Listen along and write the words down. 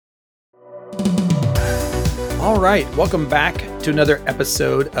All right, welcome back to another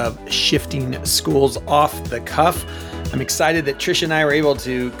episode of Shifting Schools Off the Cuff. I'm excited that Trisha and I were able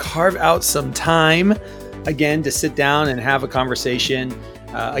to carve out some time again to sit down and have a conversation.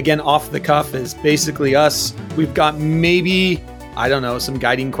 Again, off the cuff is basically us. We've got maybe, some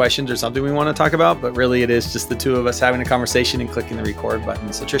guiding questions or something we want to talk about, but really it is just the two of us having a conversation and clicking the record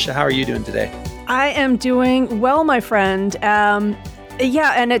button. So Trisha, how are you doing today? I am doing well, my friend. And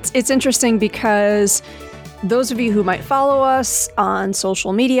it's interesting because those of you who might follow us on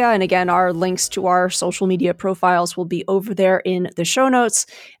social media, and again, our links to our social media profiles will be over there in the show notes.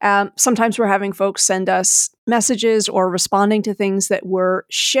 Sometimes we're having folks send us messages or responding to things that we're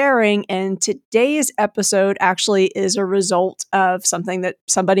sharing. And today's episode actually is a result of something that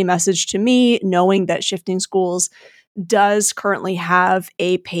somebody messaged to me, knowing that Shifting Schools does currently have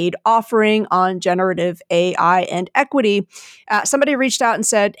a paid offering on generative AI and equity. Somebody reached out and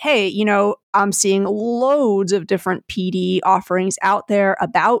said, hey, I'm seeing loads of different PD offerings out there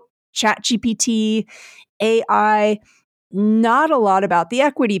about ChatGPT, AI, not a lot about the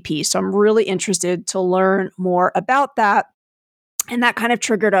equity piece. So I'm really interested to learn more about that. And that kind of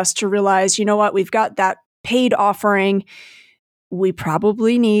triggered us to realize, we've got that paid offering. We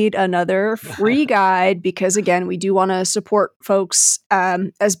probably need another free guide because, again, we do want to support folks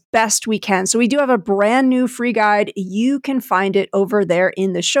as best we can. So we do have a brand new free guide. You can find it over there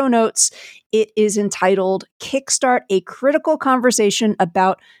in the show notes. It is entitled Kickstart a Critical Conversation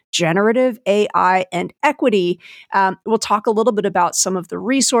About Generative AI and Equity. We'll talk a little bit about some of the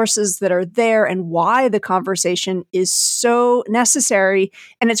resources that are there and why the conversation is so necessary.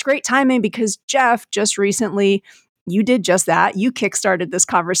 And it's great timing because Jeff just recently you did just that. You kickstarted this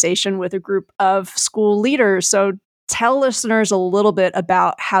conversation with a group of school leaders. So tell listeners a little bit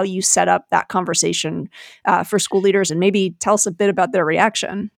about how you set up that conversation for school leaders and maybe tell us a bit about their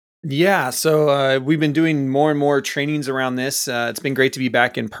reaction. Yeah, so we've been doing more and more trainings around this. It's been great to be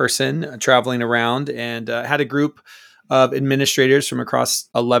back in person, traveling around, and had a group of administrators from across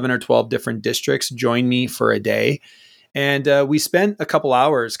 11 or 12 different districts join me for a day. And we spent a couple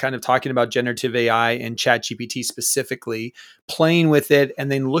hours kind of talking about generative AI and ChatGPT specifically, playing with it, and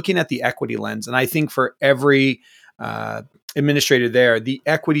then looking at the equity lens. And I think for every administrator there, the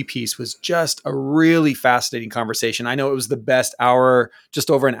equity piece was just a really fascinating conversation. I know it was the best hour, just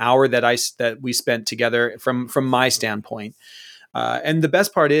over an hour that we spent together from my standpoint. And the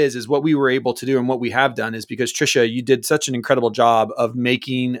best part is what we were able to do and what we have done is because Trisha, you did such an incredible job of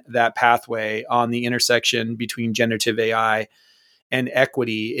making that pathway on the intersection between generative AI and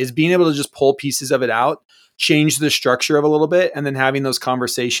equity is being able to just pull pieces of it out, change the structure of a little bit, and then having those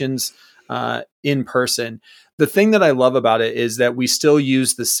conversations in person. The thing that I love about it is that we still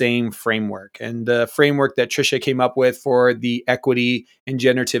use the same framework, and the framework that Trisha came up with for the equity and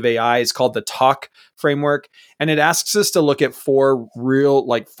generative AI is called the TALK framework. And it asks us to look at four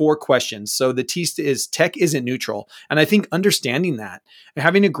questions. So the T is tech isn't neutral. And I think understanding that and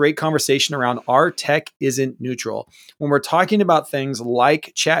having a great conversation around our tech isn't neutral. When we're talking about things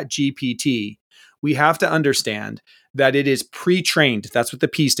like ChatGPT, we have to understand that it is pre-trained. That's what the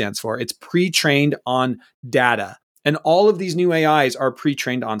P stands for. It's pre-trained on data. And all of these new AIs are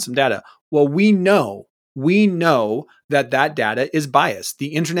pre-trained on some data. Well, we know that data is biased.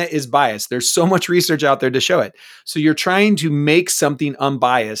 The internet is biased. There's so much research out there to show it. So you're trying to make something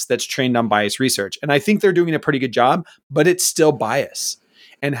unbiased that's trained on biased research. And I think they're doing a pretty good job, but it's still bias.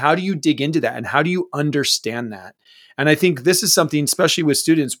 And how do you dig into that? And how do you understand that? And I think this is something, especially with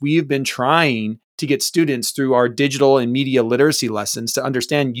students, we've been trying to get students through our digital and media literacy lessons to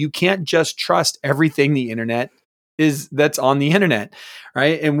understand you can't just trust everything the internet that's on the internet,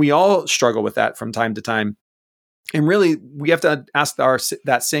 right? And we all struggle with that from time to time. And really, we have to ask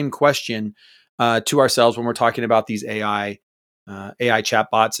that same question to ourselves when we're talking about these AI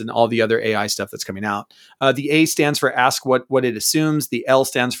chatbots and all the other AI stuff that's coming out. The A stands for ask what it assumes. The L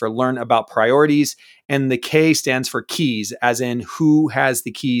stands for learn about priorities. And the K stands for keys, as in who has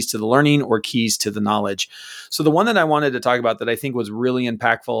the keys to the learning or keys to the knowledge. So the one that I wanted to talk about that I think was really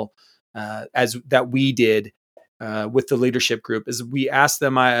impactful that we did with the leadership group is we asked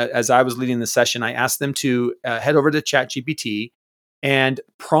them, as I was leading the session, I asked them to head over to ChatGPT and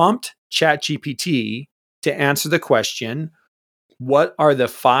prompt ChatGPT to answer the question, what are the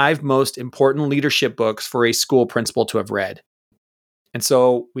 5 most important leadership books for a school principal to have read? And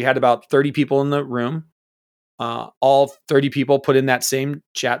so we had about 30 people in the room. All 30 people put in that same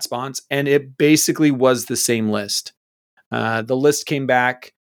chat response, and it basically was the same list. The list came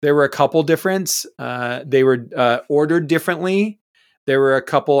back. There were a couple difference. They were ordered differently. There were a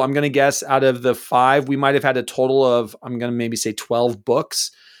couple, I'm going to guess out of the 5, we might have had a total of, I'm going to maybe say 12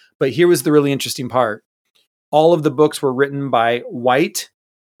 books. But here was the really interesting part. all of the books were written by white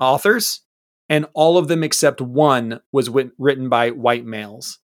authors, and all of them except one was written by white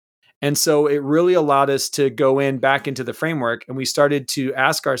males. And so it really allowed us to go back into the framework, and we started to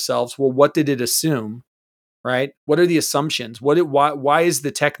ask ourselves, well, what did it assume? Right? What are the assumptions? Why is the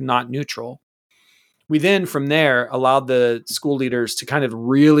tech not neutral? We then from there allowed the school leaders to kind of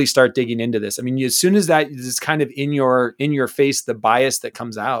really start digging into this. I mean, as soon as that is kind of in your face, the bias that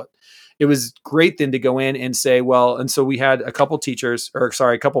comes out, it was great then to go in and say, well, and so we had a couple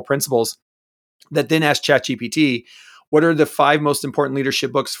principals that then asked ChatGPT, what are the 5 most important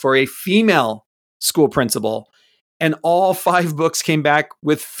leadership books for a female school principal? And all 5 books came back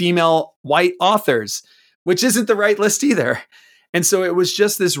with female white authors, which isn't the right list either. And so it was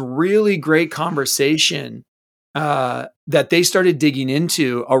just this really great conversation that they started digging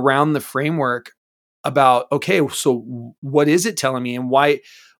into around the framework about, okay, so what is it telling me, and why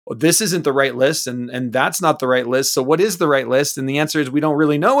this isn't the right list, and that's not the right list. So what is the right list? And the answer is we don't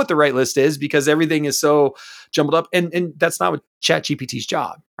really know what the right list is because everything is so jumbled up. And that's not what ChatGPT's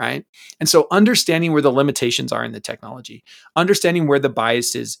job, right? And so understanding where the limitations are in the technology, understanding where the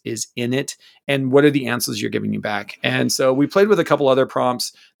bias is in it, and what are the answers you're giving you back. And so we played with a couple other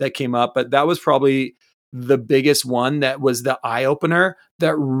prompts that came up, but that was probably the biggest one that was the eye opener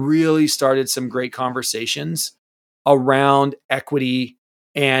that really started some great conversations around equity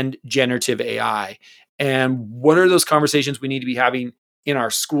and generative AI. And what are those conversations we need to be having in our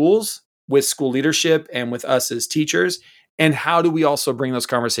schools with school leadership and with us as teachers? And how do we also bring those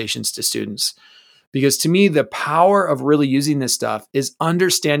conversations to students? Because to me, the power of really using this stuff is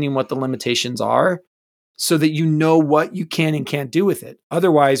understanding what the limitations are so that you know what you can and can't do with it.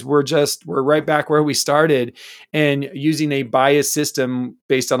 Otherwise, we're right back where we started and using a biased system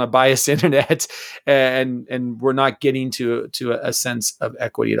based on a biased internet, and we're not getting to a sense of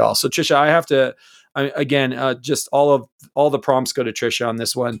equity at all. So Trisha, I have to, just all the prompts go to Trisha on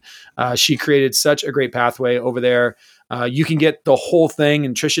this one. She created such a great pathway over there. You can get the whole thing,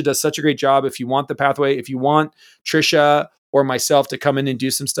 and Trisha does such a great job. If you want the pathway, if you want Trisha or myself to come in and do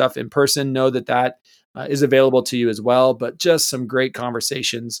some stuff in person, know that is available to you as well. But just some great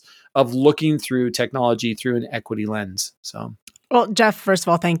conversations of looking through technology through an equity lens. So, well, Jeff, first of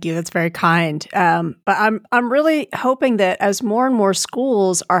all, thank you. That's very kind. But I'm really hoping that as more and more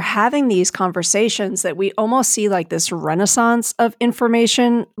schools are having these conversations, that we almost see like this renaissance of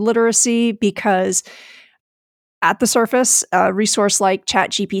information literacy, because at the surface, a resource like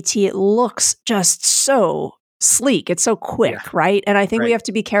ChatGPT, it looks just so sleek. It's so quick, right? And I think we have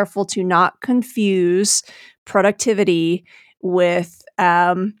to be careful to not confuse productivity with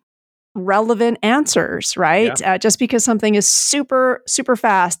relevant answers, right? Yeah. Just because something is super, super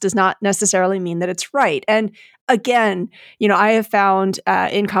fast does not necessarily mean that it's right. And again, I have found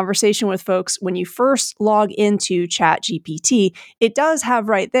in conversation with folks, when you first log into ChatGPT, it does have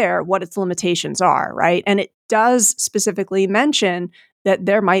right there what its limitations are, right? And it does specifically mention that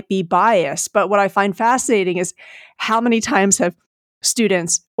there might be bias. But what I find fascinating is how many times have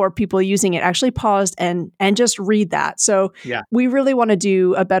students or people using it actually paused and just read that. So we really want to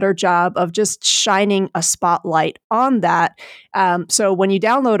do a better job of just shining a spotlight on that. So when you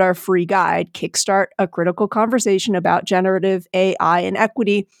download our free guide, Kickstart a Critical Conversation about Generative AI and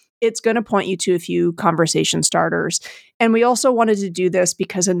Equity, it's going to point you to a few conversation starters. And we also wanted to do this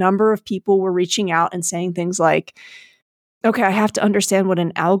because a number of people were reaching out and saying things like, okay, I have to understand what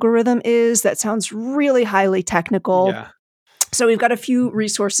an algorithm is. That sounds really highly technical. Yeah. So we've got a few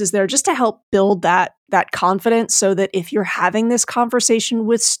resources there just to help build that confidence, so that if you're having this conversation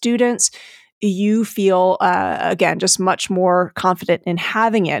with students, you feel, again, just much more confident in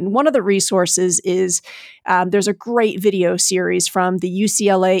having it. And one of the resources is there's a great video series from the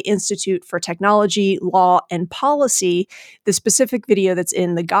UCLA Institute for Technology, Law, and Policy. The specific video that's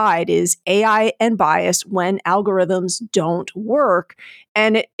in the guide is AI and Bias When Algorithms Don't Work.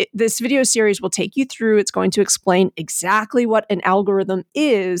 And this video series will take you through. It's going to explain exactly what an algorithm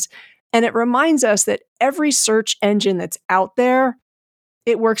is. And it reminds us that every search engine that's out there,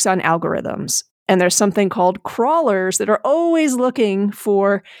 it works on algorithms. And there's something called crawlers that are always looking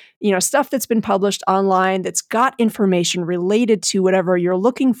for, stuff that's been published online that's got information related to whatever you're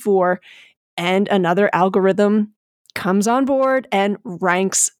looking for. And another algorithm comes on board and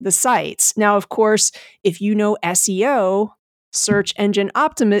ranks the sites. Now, of course, if you know SEO, search engine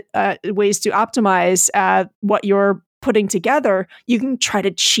ways to optimize what you're putting together, you can try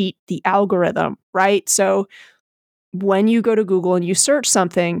to cheat the algorithm, right? So when you go to Google and you search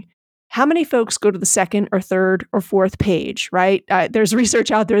something, how many folks go to the second or third or fourth page, right? There's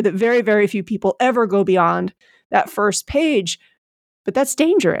research out there that very, very few people ever go beyond that first page. But that's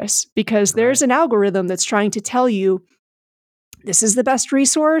dangerous because there's an algorithm that's trying to tell you this is the best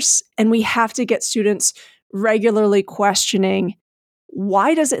resource. And we have to get students regularly questioning,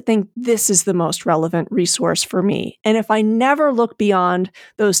 why does it think this is the most relevant resource for me? And if I never look beyond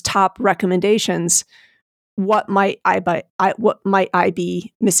those top recommendations, what might I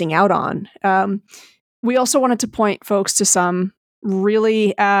be missing out on? We also wanted to point folks to some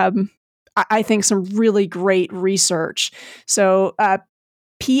really, I think, some really great research. So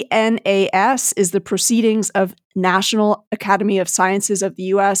PNAS is the Proceedings of National Academy of Sciences of the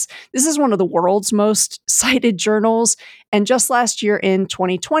US. This is one of the world's most cited journals. And just last year in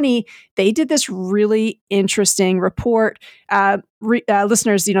 2020, they did this really interesting report.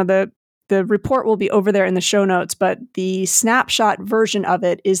 Listeners, the report will be over there in the show notes, but the snapshot version of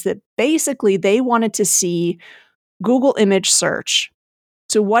it is that basically they wanted to see Google image search.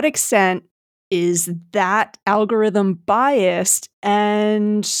 To what extent is that algorithm biased?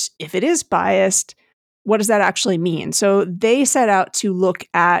 And if it is biased, what does that actually mean? So they set out to look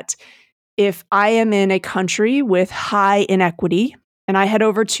at, if I am in a country with high inequity and I head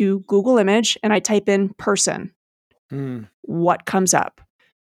over to Google Image and I type in person, what comes up?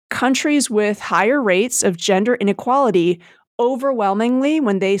 Countries with higher rates of gender inequality, overwhelmingly,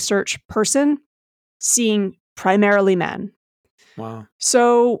 when they search person, seeing primarily men. Wow.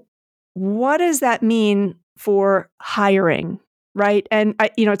 So what does that mean for hiring, right? And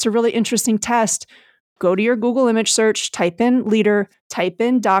it's a really interesting test. Go to your Google image search, type in leader, type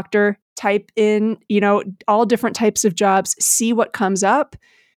in doctor, type in, all different types of jobs, see what comes up.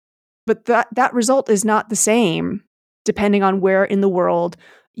 But that result is not the same depending on where in the world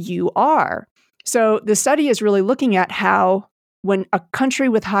you are. So the study is really looking at how, when a country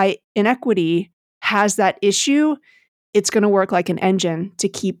with high inequity has that issue, it's going to work like an engine to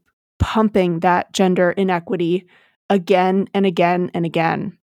keep pumping that gender inequity again and again and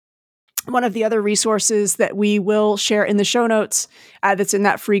again. One of the other resources that we will share in the show notes that's in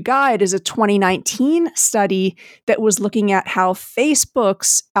that free guide is a 2019 study that was looking at how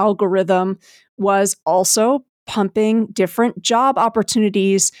Facebook's algorithm was also pumping different job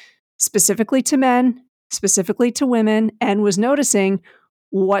opportunities specifically to men, specifically to women, and was noticing,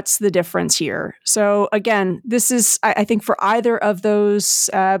 what's the difference here? So again, this is, I think, for either of those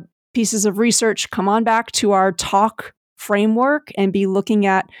pieces of research, come on back to our talk framework and be looking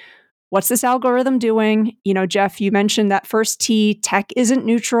at, what's this algorithm doing? Jeff, you mentioned that first T, tech isn't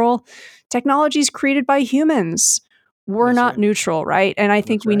neutral. Technology is created by humans. We're not neutral, right? And I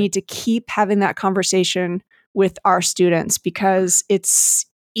think we need to keep having that conversation with our students because it's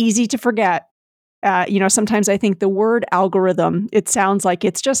easy to forget. Sometimes I think the word algorithm, it sounds like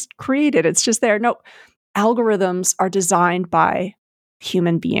it's just created, it's just there. No, algorithms are designed by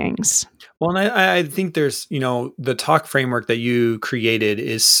human beings. Well, and I think there's, the talk framework that you created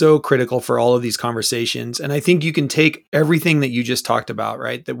is so critical for all of these conversations. And I think you can take everything that you just talked about,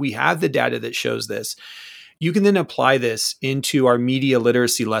 right? That we have the data that shows this. You can then apply this into our media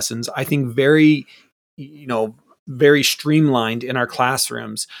literacy lessons. I think very streamlined in our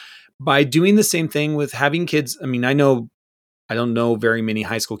classrooms by doing the same thing with having kids. I mean, I don't know very many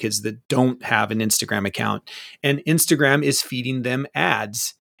high school kids that don't have an Instagram account, and Instagram is feeding them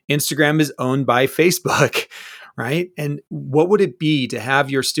ads. Instagram is owned by Facebook, right? And what would it be to have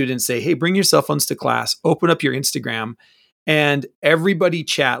your students say, hey, bring your cell phones to class, open up your Instagram, and everybody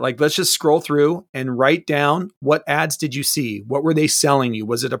chat. Like, let's just scroll through and write down, what ads did you see? What were they selling you?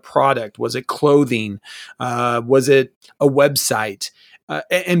 Was it a product? Was it clothing? Was it a website?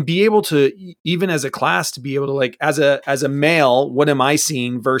 And be able to, even as a class, to be able to, like, as a male, what am I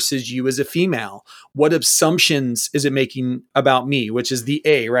seeing versus you as a female? What assumptions is it making about me, which is the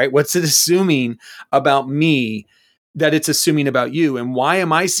A, right? What's it assuming about me that it's assuming about you? And why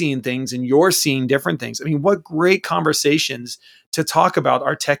am I seeing things and you're seeing different things? I mean, what great conversations to talk about.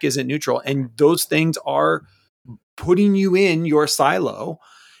 Our tech isn't neutral. And those things are putting you in your silo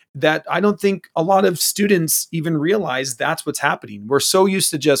that I don't think a lot of students even realize that's what's happening. We're so used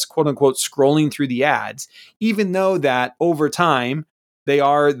to just, quote unquote, scrolling through the ads, even though that over time they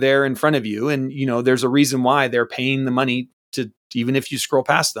are there in front of you. And, there's a reason why they're paying the money to, even if you scroll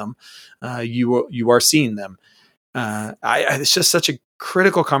past them, you are seeing them. It's just such a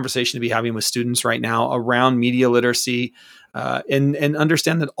critical conversation to be having with students right now around media literacy, and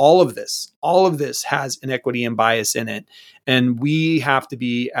understand that all of this has inequity and bias in it. And we have to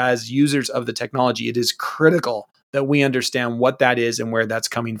be, as users of the technology, it is critical that we understand what that is and where that's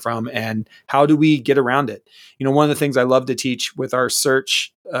coming from and how do we get around it. One of the things I love to teach with our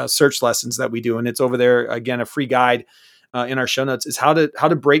search lessons that we do, and it's over there, again, a free guide in our show notes, is how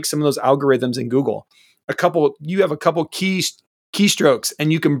to break some of those algorithms in Google. You have a couple key keystrokes,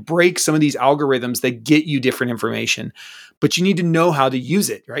 and you can break some of these algorithms that get you different information. But you need to know how to use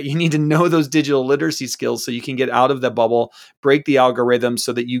it, right? You need to know those digital literacy skills so you can get out of the bubble, break the algorithm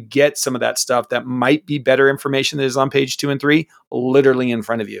so that you get some of that stuff that might be better information that is on page 2 and 3 literally in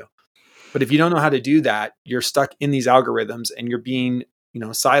front of you. But if you don't know how to do that, you're stuck in these algorithms and you're being,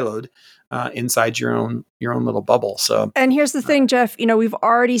 siloed inside your own little bubble. So, and here's the thing, Jeff, we've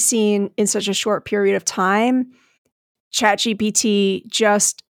already seen in such a short period of time, ChatGPT,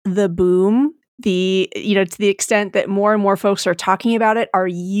 just the boom, to the extent that more and more folks are talking about it, are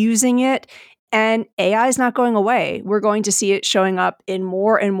using it, and AI is not going away. We're going to see it showing up in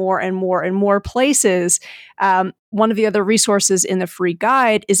more and more and more and more places. One of the other resources in the free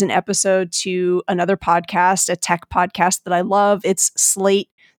guide is an episode to another podcast, a tech podcast that I love. It's Slate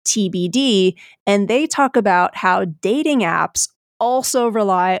TBD, and they talk about how dating apps also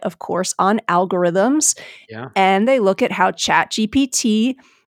rely, of course, on algorithms. Yeah. And they look at how ChatGPT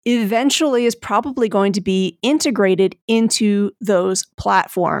eventually is probably going to be integrated into those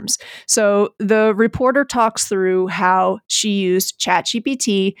platforms. So the reporter talks through how she used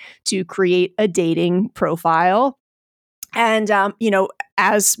ChatGPT to create a dating profile. And,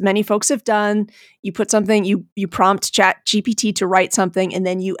 as many folks have done, you put something, you prompt ChatGPT to write something, and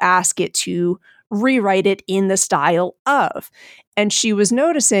then you ask it to rewrite it in the style of. And she was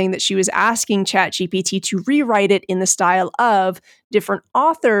noticing that she was asking ChatGPT to rewrite it in the style of different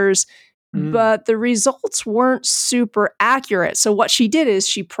authors, but the results weren't super accurate. So what she did is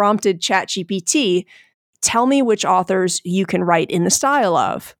she prompted ChatGPT, tell me which authors you can write in the style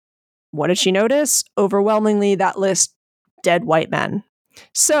of. What did she notice? Overwhelmingly, that list, dead white men.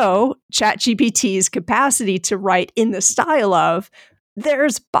 So ChatGPT's capacity to write in the style of,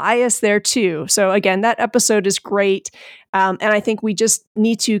 there's bias there too. So again, that episode is great. And I think we just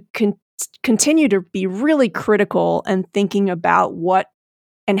need to continue to be really critical and thinking about what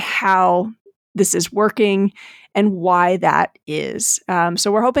and how this is working and why that is. So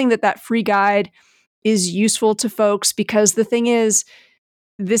we're hoping that free guide is useful to folks, because the thing is,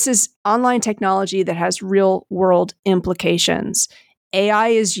 this is online technology that has real world implications. AI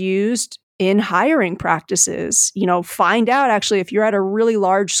is used in hiring practices. Find out actually if you're at a really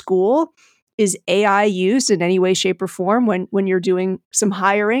large school, is AI used in any way, shape, or form when you're doing some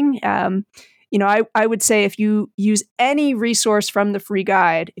hiring? I would say if you use any resource from the free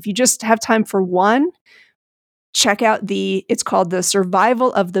guide, if you just have time for one, check out it's called the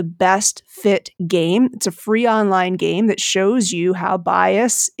Survival of the Best Fit game. It's a free online game that shows you how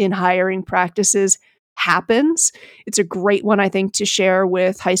bias in hiring practices happens. It's a great one, I think, to share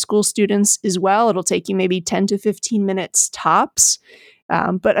with high school students as well. It'll take you maybe 10 to 15 minutes tops.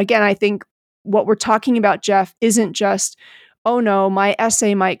 But again, I think what we're talking about, Jeff, isn't just, oh no, my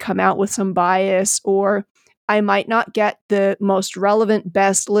essay might come out with some bias, or I might not get the most relevant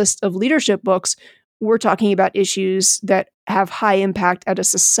best list of leadership books. We're talking about issues that have high impact at a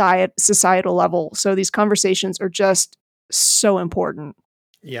societal level. So these conversations are just so important.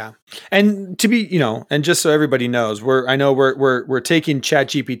 Yeah. And to be, and just so everybody knows, we're taking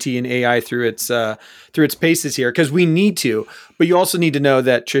ChatGPT and AI through its paces here because we need to, but you also need to know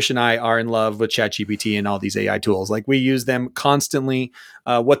that Trish and I are in love with ChatGPT and all these AI tools. Like, we use them constantly,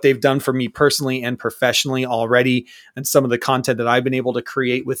 what they've done for me personally and professionally already, and some of the content that I've been able to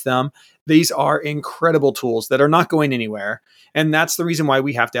create with them. These are incredible tools that are not going anywhere. And that's the reason why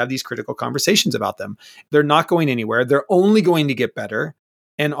we have to have these critical conversations about them. They're not going anywhere. They're only going to get better.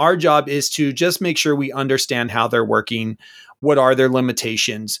 And our job is to just make sure we understand how they're working. What are their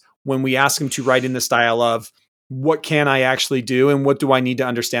limitations? When we ask them to write in the style of, what can I actually do? And what do I need to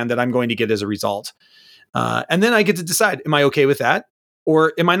understand that I'm going to get as a result? And then I get to decide, am I okay with that?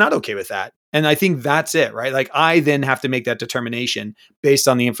 Or am I not okay with that? And I think that's it, right? Like, I then have to make that determination based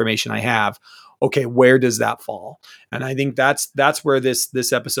on the information I have. Okay, where does that fall? And I think that's where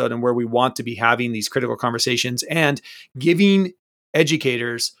this episode and where we want to be having these critical conversations and giving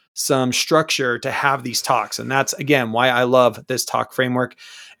educators some structure to have these talks. And that's, again, why I love this talk framework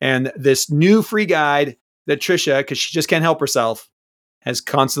and this new free guide that Trisha, because she just can't help herself, has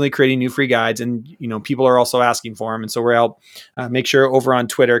constantly creating new free guides. And, people are also asking for them. And so we'll make sure over on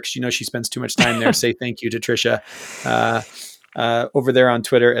Twitter, because she spends too much time there, say thank you to Trisha over there on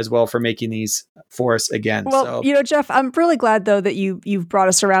Twitter as well for making these for us again. Well, Jeff, I'm really glad though that you've brought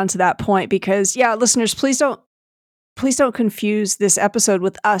us around to that point, because listeners, please don't confuse this episode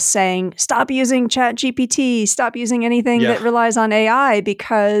with us saying, stop using ChatGPT, stop using anything that relies on AI,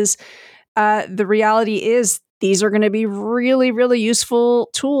 because the reality is these are going to be really, really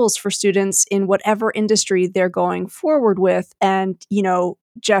useful tools for students in whatever industry they're going forward with. And,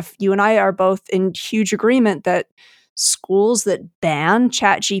 Jeff, you and I are both in huge agreement that schools that ban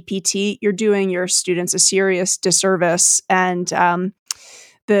ChatGPT, you're doing your students a serious disservice. And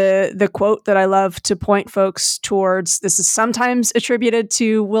the quote that I love to point folks towards, this is sometimes attributed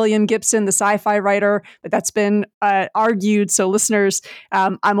to William Gibson, the sci-fi writer, but that's been argued. So listeners,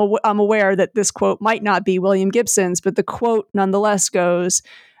 I'm aware that this quote might not be William Gibson's, but the quote nonetheless goes,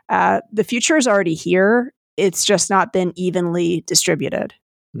 the future is already here. It's just not been evenly distributed.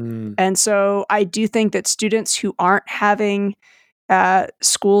 And so I do think that students who aren't having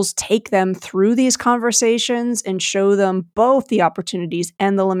schools take them through these conversations and show them both the opportunities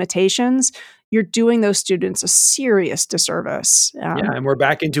and the limitations, you're doing those students a serious disservice. And we're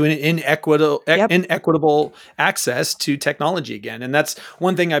back into an inequitable access to technology again. And that's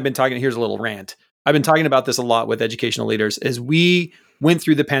one thing I've been talking. Here's a little rant. I've been talking about this a lot with educational leaders. As we went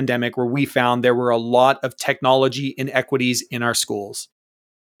through the pandemic, where we found there were a lot of technology inequities in our schools,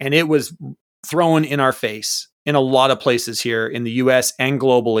 and it was thrown in our face in a lot of places here in the US and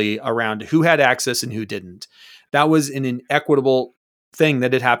globally around who had access and who didn't. That was an inequitable thing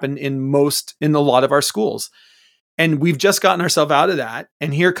that had happened in a lot of our schools. And we've just gotten ourselves out of that.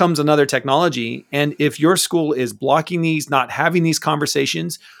 And here comes another technology. And if your school is blocking these, not having these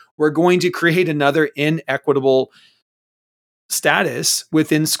conversations, we're going to create another inequitable status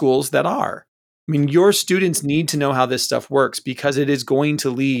within schools that are. I mean, your students need to know how this stuff works, because it is going to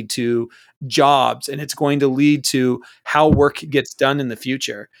lead to jobs and it's going to lead to how work gets done in the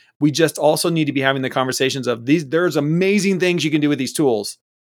future. We just also need to be having the conversations of there's amazing things you can do with these tools.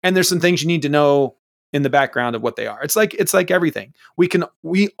 And there's some things you need to know in the background of what they are. It's like everything.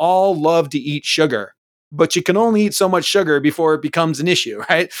 We all love to eat sugar, but you can only eat so much sugar before it becomes an issue,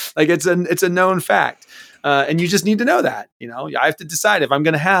 right? Like it's a known fact. And you just need to know that, I have to decide if I'm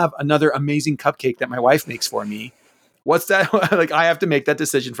going to have another amazing cupcake that my wife makes for me. What's that? Like, I have to make that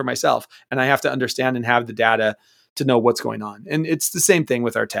decision for myself, and I have to understand and have the data to know what's going on. And it's the same thing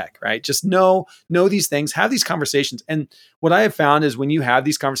with our tech, right? Just know these things, have these conversations. And what I have found is when you have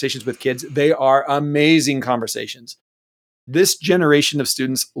these conversations with kids, they are amazing conversations. This generation of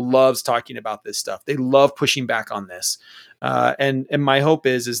students loves talking about this stuff. They love pushing back on this. And my hope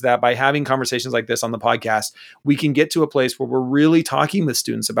is that by having conversations like this on the podcast, we can get to a place where we're really talking with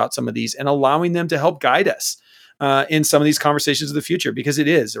students about some of these and allowing them to help guide us in some of these conversations of the future, because it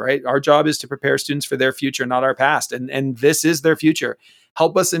is, right? Our job is to prepare students for their future, not our past. And this is their future.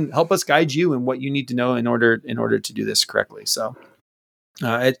 Help us guide you in what you need to know in order to do this correctly. So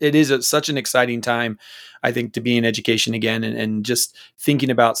it is such an exciting time, I think, to be in education again, and just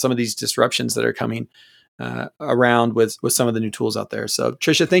thinking about some of these disruptions that are coming around with some of the new tools out there. So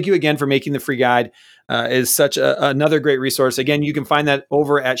Tricia, thank you again for making the free guide. Is such another great resource. Again, you can find that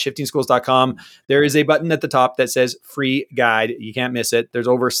over at shiftingschools.com. There is a button at the top that says free guide. You can't miss it. There's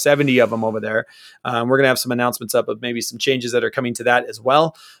over 70 of them over there. We're going to have some announcements up of maybe some changes that are coming to that as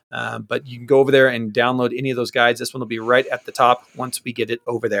well. But you can go over there and download any of those guides. This one will be right at the top once we get it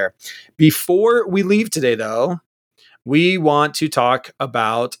over there. Before we leave today, though, we want to talk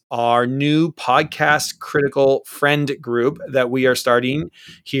about our new Podcast Critical friend group that we are starting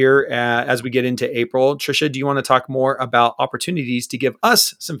here as we get into April. Tricia, do you want to talk more about opportunities to give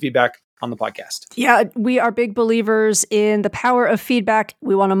us some feedback on the podcast? Yeah, we are big believers in the power of feedback.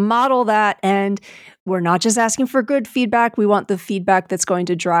 We want to model that, and we're not just asking for good feedback. We want the feedback that's going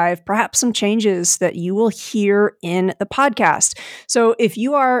to drive perhaps some changes that you will hear in the podcast. So if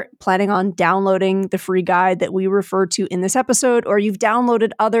you are planning on downloading the free guide that we referred to in this episode, or you've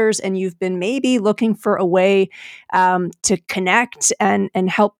downloaded others and you've been maybe looking for a way to connect and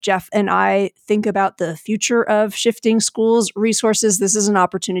help Jeff and I think about the future of Shifting Schools resources, this is an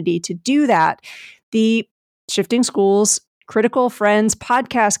opportunity to do that. The Shifting Schools Critical Friends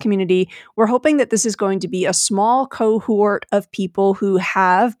podcast community, we're hoping that this is going to be a small cohort of people who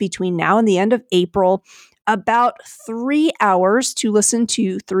have, between now and the end of April, about 3 hours to listen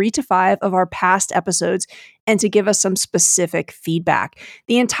to 3 to 5 of our past episodes and to give us some specific feedback.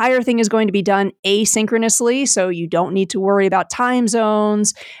 The entire thing is going to be done asynchronously, so you don't need to worry about time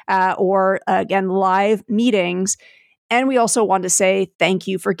zones or, again, live meetings. And we also want to say thank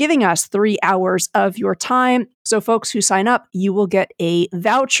you for giving us 3 hours of your time. So folks who sign up, you will get a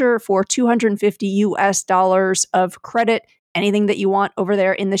voucher for $250 of credit, anything that you want over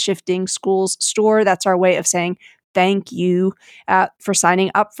there in the Shifting Schools store. That's our way of saying thank you for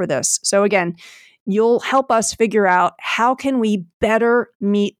signing up for this. So again, you'll help us figure out how can we better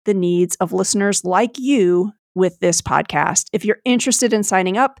meet the needs of listeners like you with this podcast. If you're interested in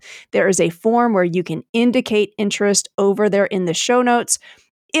signing up, there is a form where you can indicate interest over there in the show notes.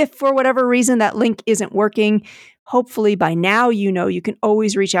 If for whatever reason that link isn't working, hopefully by now you know you can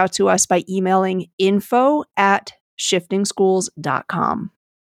always reach out to us by emailing info@shiftingschools.com. shiftingschools.com.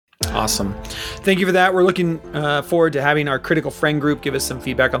 Awesome. Thank you for that. We're looking forward to having our critical friend group give us some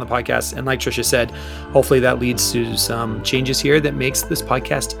feedback on the podcast. And like Trisha said, hopefully that leads to some changes here that makes this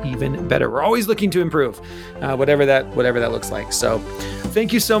podcast even better. We're always looking to improve, whatever that looks like. So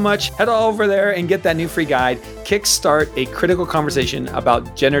thank you so much. Head all over there and get that new free guide, Kickstart a Critical Conversation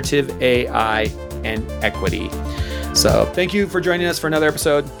about Generative AI and Equity. So thank you for joining us for another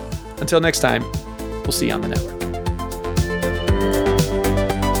episode. Until next time, we'll see you on the network.